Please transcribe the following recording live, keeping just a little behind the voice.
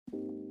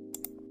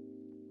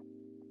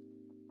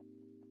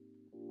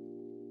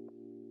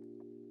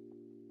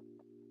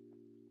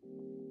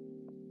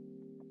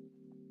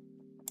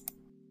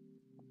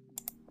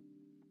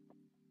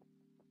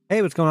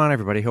Hey, what's going on,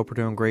 everybody? Hope we're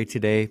doing great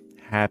today.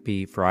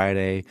 Happy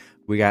Friday.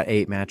 We got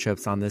 8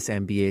 matchups on this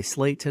NBA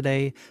slate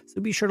today, so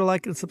be sure to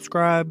like and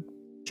subscribe.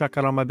 Check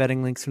out all my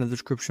betting links in the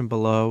description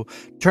below.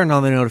 Turn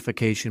on the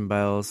notification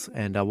bells,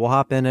 and we'll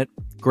hop in it.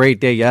 Great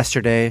day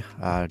yesterday.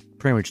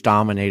 Pretty much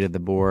dominated the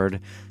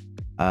board.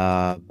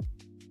 First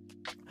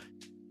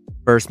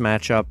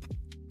matchup,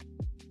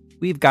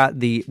 we've got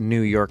the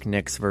New York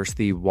Knicks versus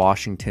the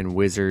Washington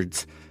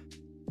Wizards.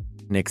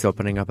 Knicks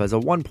opening up as a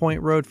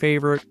 1-point road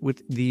favorite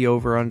with the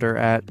over-under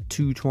at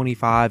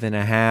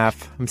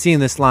 225.5. I'm seeing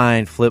this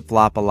line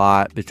flip-flop a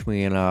lot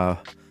between a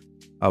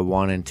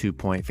 1 and 2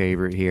 point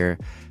favorite here.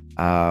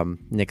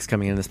 Knicks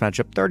coming in this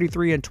matchup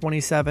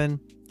 33-27.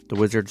 The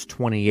Wizards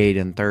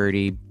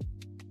 28-30.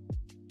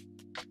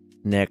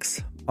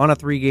 Knicks on a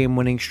 3-game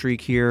winning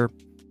streak here.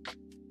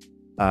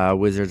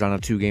 Wizards on a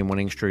 2-game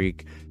winning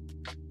streak.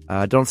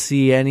 Don't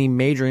see any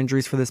major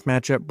injuries for this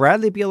matchup.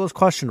 Bradley Beal is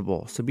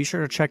questionable, so be sure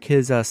to check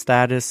his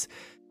status.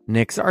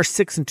 Knicks are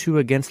 6-2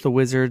 against the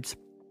Wizards.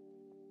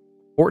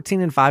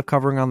 14-5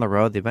 covering on the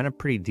road. They've been a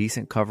pretty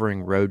decent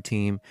covering road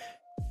team.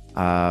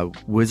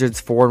 Wizards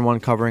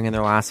 4-1 covering in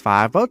their last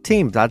 5. Both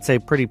teams, I'd say,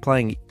 pretty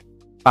playing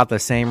about the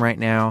same right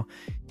now.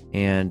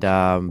 And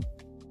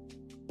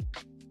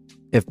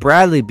if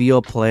Bradley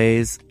Beal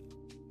plays,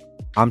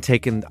 I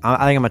think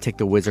I'm going to take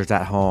the Wizards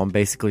at home,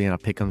 basically in a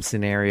pick'em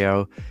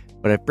scenario.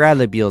 But if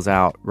Bradley Beal's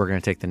out, we're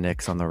going to take the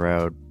Knicks on the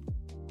road.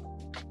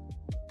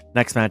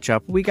 Next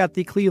matchup, we got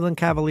the Cleveland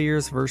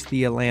Cavaliers versus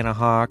the Atlanta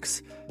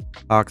Hawks.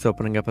 Hawks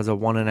opening up as a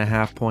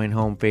 1.5 point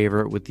home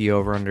favorite with the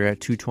over-under at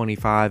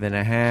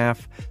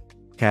 225.5.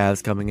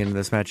 Cavs coming into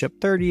this matchup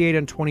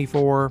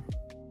 38-24.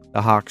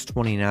 The Hawks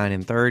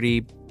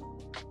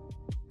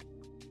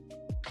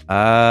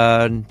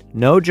 29-30.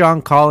 No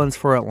John Collins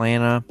for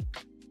Atlanta.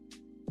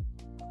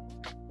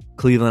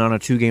 Cleveland on a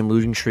 2-game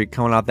losing streak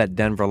coming off that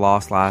Denver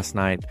loss last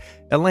night.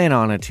 Atlanta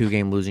on a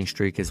 2-game losing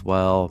streak as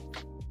well.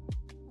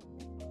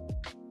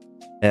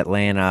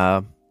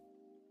 Atlanta,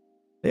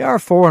 they are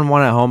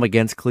 4-1 at home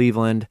against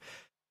Cleveland.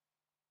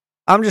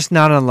 I'm just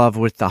not in love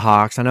with the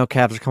Hawks. I know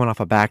Cavs are coming off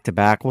a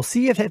back-to-back. We'll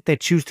see if they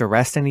choose to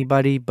rest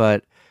anybody,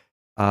 but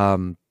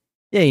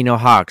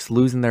Hawks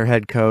losing their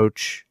head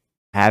coach,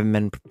 haven't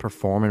been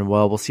performing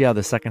well. We'll see how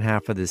the second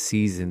half of the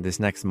season, this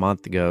next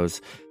month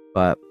goes,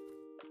 but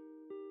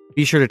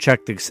be sure to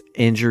check the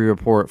injury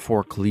report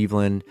for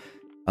Cleveland.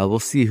 We'll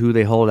see who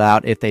they hold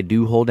out, if they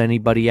do hold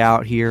anybody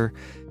out here.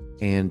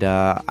 And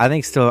I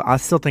still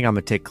think I'm going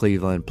to take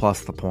Cleveland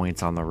plus the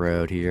points on the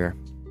road here.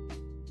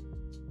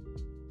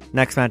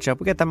 Next matchup,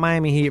 we got the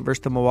Miami Heat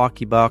versus the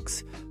Milwaukee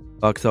Bucks.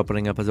 Bucks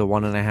opening up as a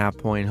 1.5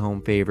 point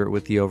home favorite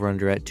with the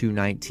over-under at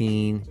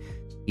 219.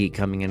 Heat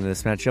coming into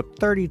this matchup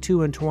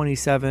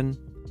 32-27.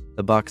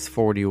 The Bucks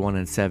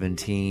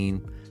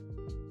 41-17.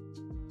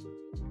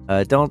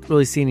 Don't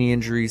really see any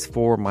injuries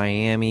for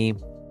Miami.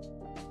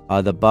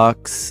 The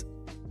Bucks,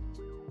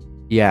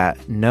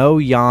 no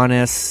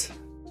Giannis,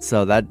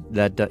 so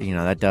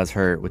that does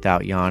hurt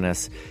without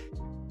Giannis.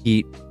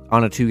 Heat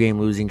on a 2-game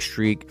losing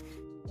streak.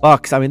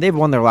 Bucks, they've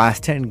won their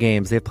last 10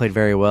 games. They've played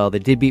very well. They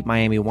did beat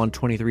Miami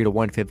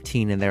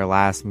 123-115 in their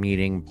last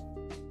meeting,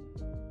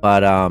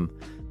 but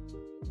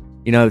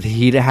the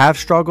Heat have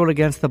struggled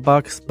against the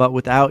Bucks, but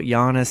without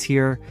Giannis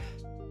here,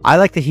 I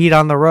like the Heat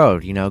on the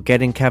road.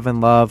 Getting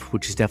Kevin Love,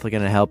 which is definitely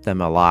going to help them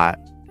a lot,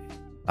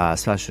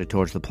 especially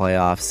towards the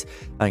playoffs.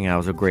 I think that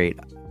was a great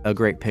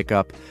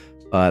pickup.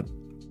 But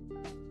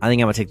I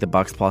think I'm going to take the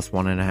Bucks plus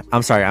 1.5.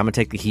 I'm going to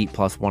take the Heat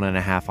plus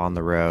 1.5 on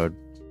the road.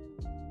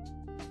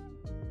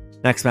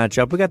 Next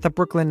matchup, we got the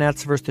Brooklyn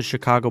Nets versus the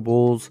Chicago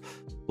Bulls.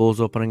 Bulls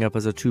opening up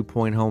as a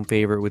 2-point home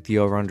favorite with the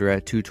over-under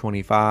at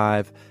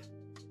 225.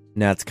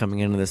 Nets coming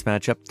into this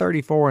matchup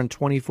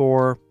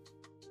 34-24.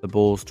 The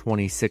Bulls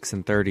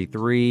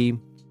 26-33.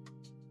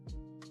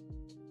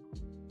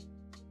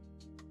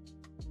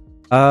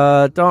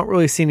 Don't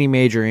really see any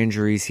major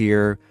injuries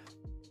here.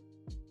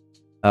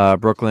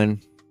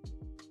 Brooklyn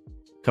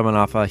coming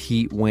off a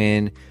Heat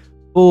win.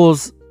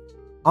 Bulls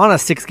on a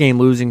 6-game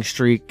losing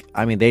streak.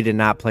 They did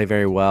not play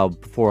very well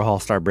before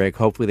All-Star break.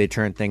 Hopefully they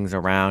turn things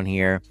around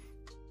here.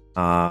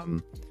 I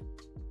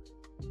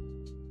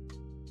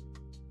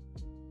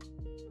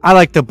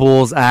like the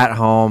Bulls at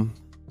home.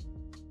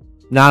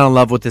 Not in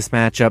love with this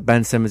matchup.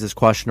 Ben Simmons is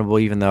questionable,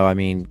 even though,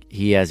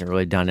 he hasn't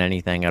really done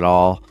anything at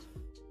all.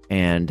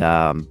 And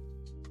I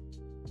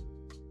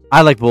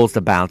like Bulls to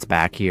bounce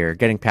back here.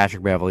 Getting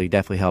Patrick Beverley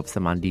definitely helps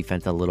them on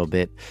defense a little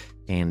bit.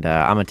 And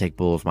I'm going to take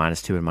Bulls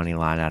 -2 in money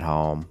line at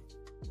home.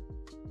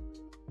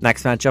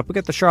 Next matchup, we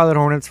got the Charlotte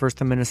Hornets versus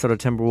the Minnesota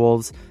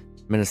Timberwolves.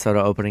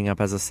 Minnesota opening up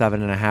as a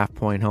 7.5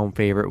 point home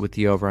favorite with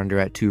the over-under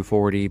at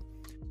 240.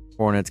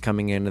 Hornets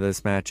coming into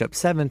this matchup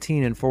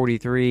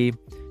 17-43.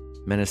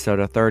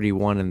 Minnesota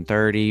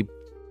 31-30.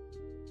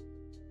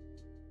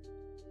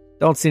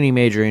 Don't see any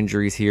major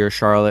injuries here.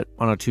 Charlotte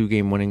on a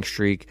 2-game winning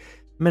streak.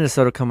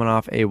 Minnesota coming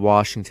off a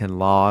Washington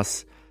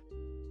loss.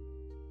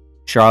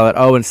 Charlotte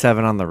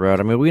 0-7 on the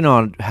road. We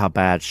know how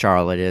bad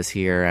Charlotte is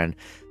here, and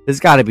there's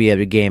got to be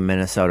a game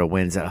Minnesota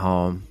wins at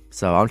home.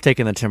 So I'm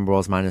taking the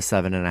Timberwolves minus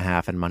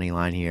 7.5 and money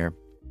line here.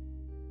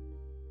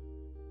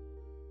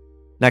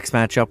 Next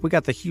matchup, we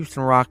got the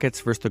Houston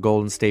Rockets versus the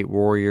Golden State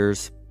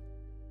Warriors.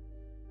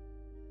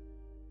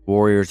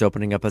 Warriors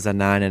opening up as a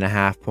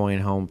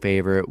 9.5-point home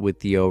favorite with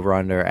the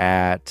over-under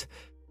at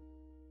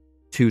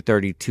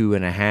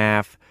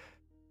 232.5.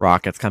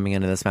 Rockets coming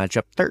into this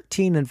matchup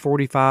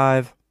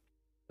 13-45.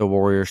 The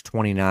Warriors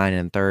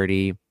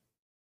 29-30.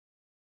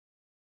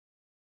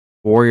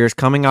 Warriors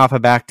coming off a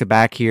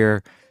back-to-back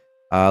here.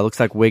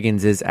 Looks like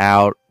Wiggins is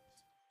out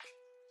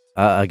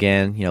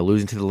again.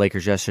 Losing to the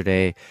Lakers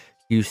yesterday.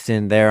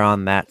 Houston, they're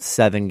on that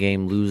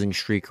 7-game losing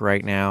streak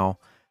right now.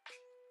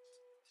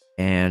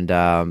 And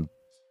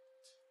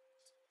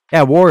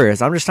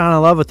Warriors. I'm just not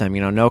in love with them.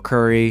 No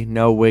Curry,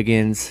 no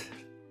Wiggins,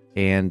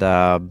 and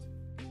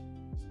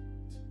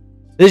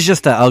this is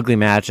just an ugly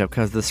matchup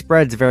because the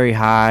spread's very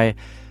high.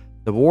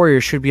 The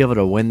Warriors should be able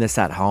to win this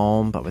at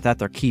home, but without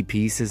their key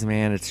pieces,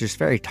 man, it's just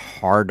very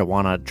hard to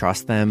want to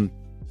trust them.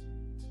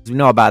 We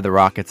know how bad the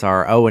Rockets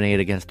are. 0-8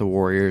 against the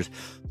Warriors,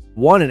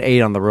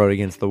 1-8 on the road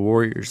against the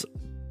Warriors.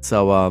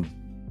 So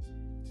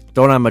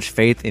don't have much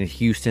faith in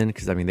Houston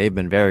because they've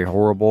been very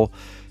horrible.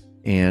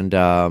 And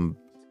if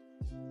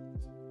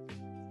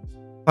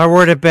I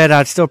were to bet,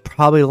 I'd still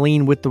probably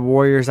lean with the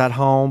Warriors at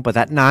home, but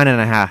that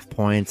 9.5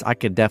 points, I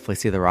could definitely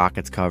see the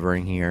Rockets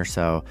covering here.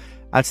 So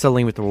I'd still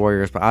lean with the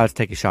Warriors, but I would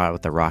take a shot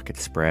with the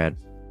Rockets spread.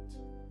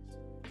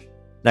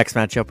 Next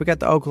matchup, we got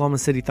the Oklahoma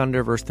City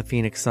Thunder versus the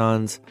Phoenix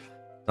Suns.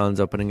 Suns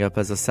opening up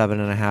as a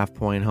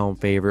 7.5-point home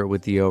favorite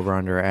with the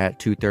over-under at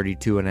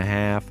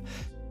 232.5.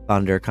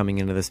 Thunder coming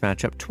into this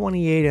matchup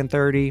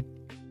 28-30.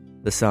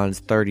 The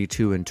Suns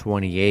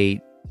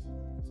 32-28.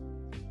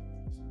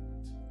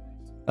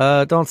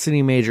 Don't see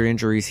any major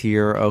injuries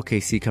here.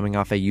 OKC coming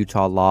off a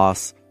Utah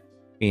loss.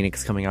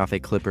 Phoenix coming off a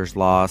Clippers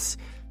loss.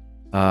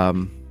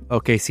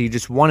 OKC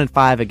just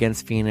 1-5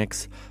 against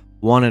Phoenix.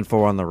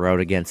 1-4 on the road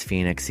against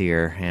Phoenix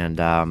here.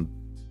 And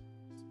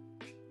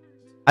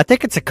I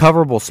think it's a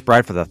coverable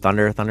spread for the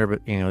Thunder.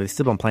 Thunder, they've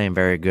still been playing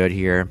very good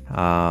here.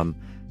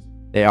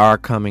 They are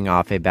coming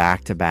off a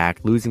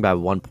back-to-back, losing by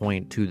 1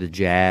 point to the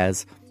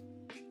Jazz.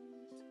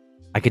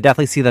 I could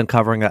definitely see them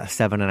covering that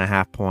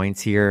 7.5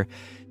 points here.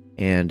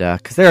 And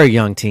because they're a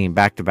young team,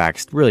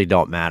 back-to-backs really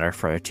don't matter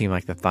for a team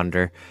like the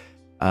Thunder.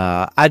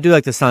 I do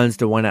like the Suns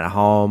to win at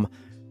home.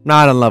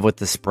 Not in love with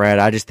the spread.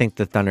 I just think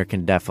the Thunder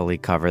can definitely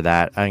cover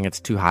that. I think it's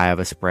too high of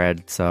a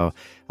spread. So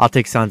I'll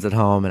take Suns at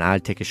home, and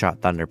I'd take a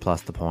shot Thunder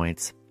plus the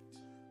points.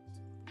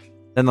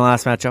 Then the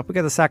last matchup, we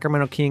got the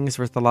Sacramento Kings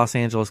versus the Los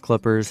Angeles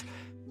Clippers.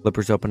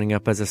 Clippers opening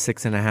up as a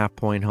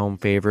 6.5-point home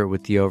favorite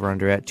with the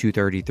over-under at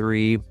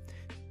 233.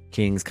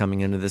 Kings coming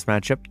into this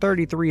matchup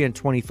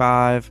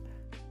 33-25.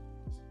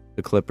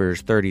 The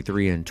Clippers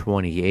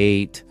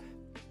 33-28.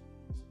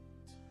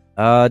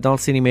 Don't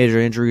see any major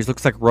injuries.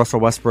 Looks like Russell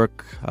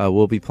Westbrook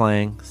will be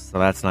playing, so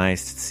that's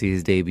nice to see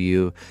his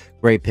debut.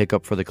 Great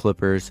pickup for the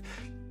Clippers.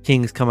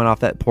 Kings coming off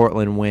that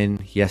Portland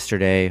win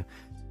yesterday.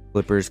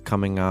 Clippers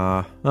coming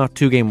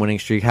 2-game winning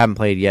streak. Haven't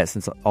played yet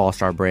since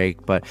All-Star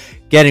break, but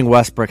getting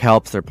Westbrook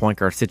helps their point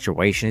guard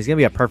situation. He's going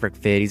to be a perfect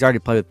fit. He's already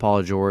played with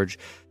Paul George.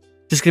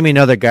 Just going to be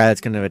another guy that's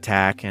going to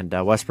attack, and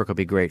Westbrook will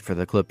be great for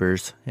the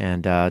Clippers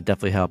and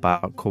definitely help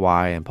out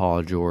Kawhi and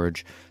Paul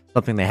George.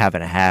 Something they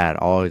haven't had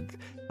all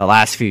the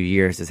last few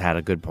years has had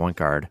a good point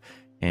guard.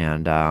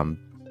 And I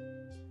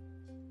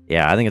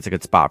think it's a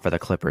good spot for the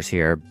Clippers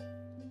here.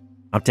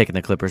 I'm taking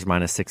the Clippers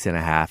minus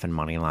 6.5 and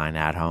money line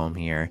at home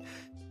here.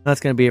 That's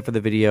going to be it for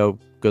the video.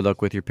 Good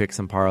luck with your picks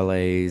and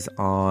parlays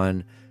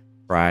on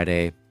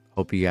Friday.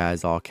 Hope you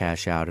guys all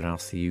cash out, and I'll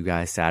see you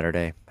guys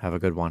Saturday. Have a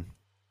good one.